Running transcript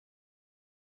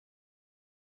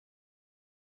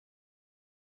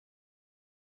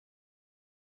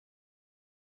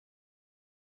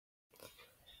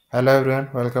Hello everyone,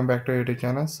 welcome back to YouTube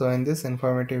channel. So in this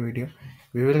informative video,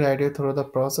 we will guide you through the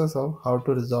process of how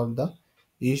to resolve the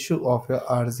issue of your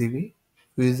RGB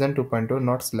Fusion 2.0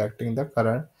 not selecting the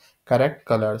current correct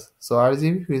colors. So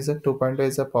RGB Fusion 2.0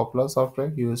 is a popular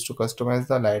software used to customize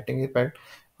the lighting effect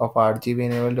of RGB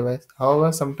enabled device.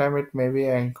 However, sometimes it may be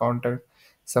encountered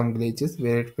some glitches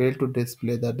where it failed to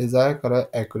display the desired color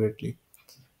accurately.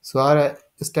 So our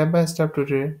step-by-step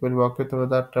tutorial will walk you through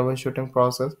the troubleshooting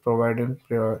process, providing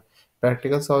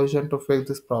practical solution to fix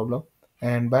this problem.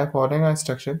 And by following our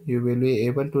instruction, you will be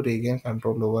able to regain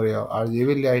control over your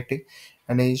RGB lighting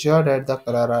and ensure that the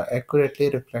color are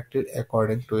accurately reflected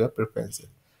according to your preferences.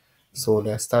 So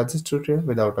let's start this tutorial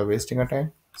without wasting a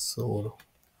time. So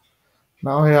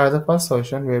now here are the first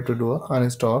solution. We have to do a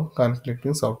uninstall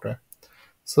conflicting software.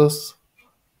 So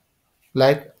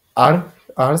like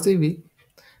RCB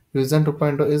Fusion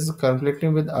 2.0 is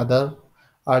conflicting with other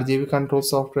RGB control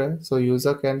software, so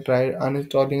user can try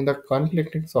uninstalling the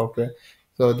conflicting software.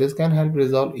 So this can help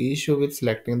resolve issue with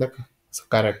selecting the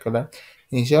correct color.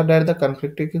 Ensure that the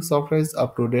conflicting software is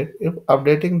up to date. If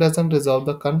updating doesn't resolve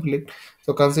the conflict,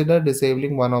 so consider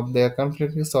disabling one of their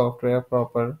conflicting software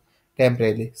proper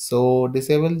temporarily. So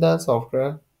disable the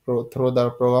software through the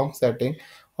program setting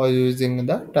or using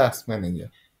the task manager.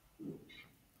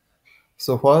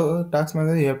 So for task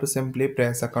manager, you have to simply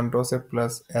press a Control Shift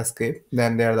plus Escape.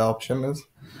 Then there the option is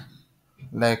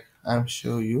like I'm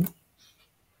show you.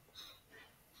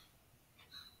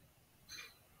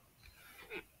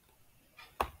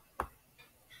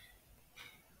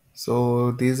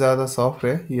 So these are the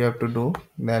software you have to do.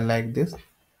 Then like this,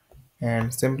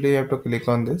 and simply you have to click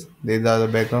on this. These are the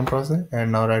background process,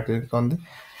 and now right click on this,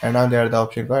 and now there are the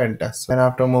option for enter. So then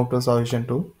after move to solution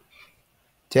 2.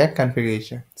 Check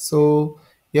configuration. So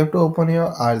you have to open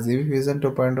your RGB Fusion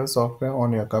 2.0 software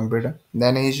on your computer.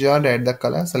 Then ensure that the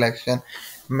color selection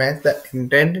match the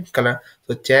intended color.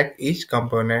 So check each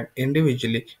component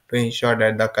individually to ensure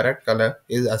that the correct color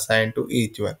is assigned to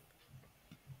each one.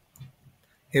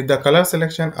 If the color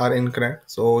selection are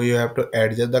incorrect, so you have to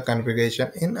adjust the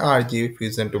configuration in RGB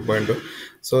Fusion 2.0.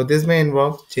 So this may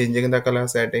involve changing the color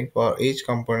setting for each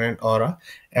component or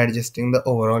adjusting the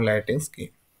overall lighting scheme.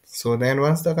 So then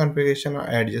once the configuration are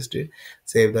adjusted,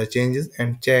 save the changes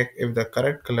and check if the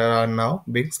correct color are now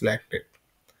being selected.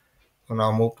 So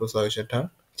now move to solution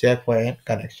tab, check wire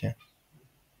connection.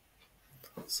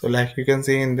 So like you can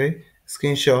see in the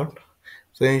screenshot,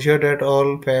 so ensure that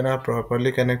all fans are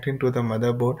properly connecting to the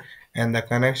motherboard and the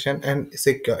connection and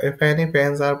secure. If any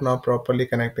fans are not properly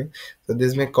connecting, so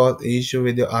this may cause issue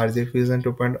with your RGB Fusion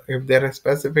 2.0. If there is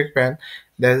specific fan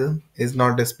that is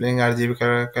not displaying RGB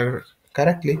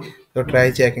correctly, so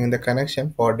try checking the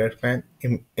connection for that fan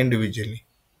individually.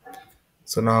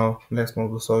 So now let's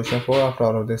move to solution 4 after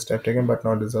all of this step taken but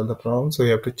not resolve the problem. So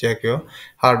you have to check your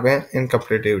hardware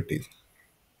incompatibilities.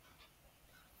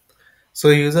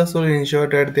 So users will ensure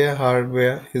that their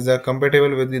hardware is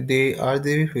compatible with the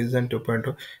RGB Fusion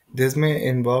 2.0. This may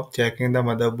involve checking the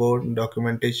motherboard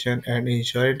documentation and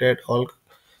ensuring that all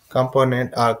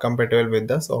components are compatible with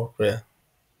the software.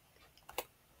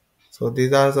 So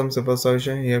these are some simple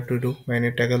solutions you have to do when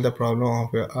you tackle the problem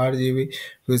of your RGB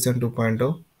Fusion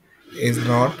 2.0 is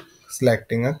not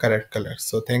selecting a correct color.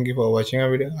 So thank you for watching our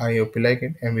video. I hope you like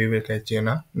it and we will catch you in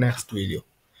our next video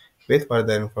with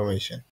further information.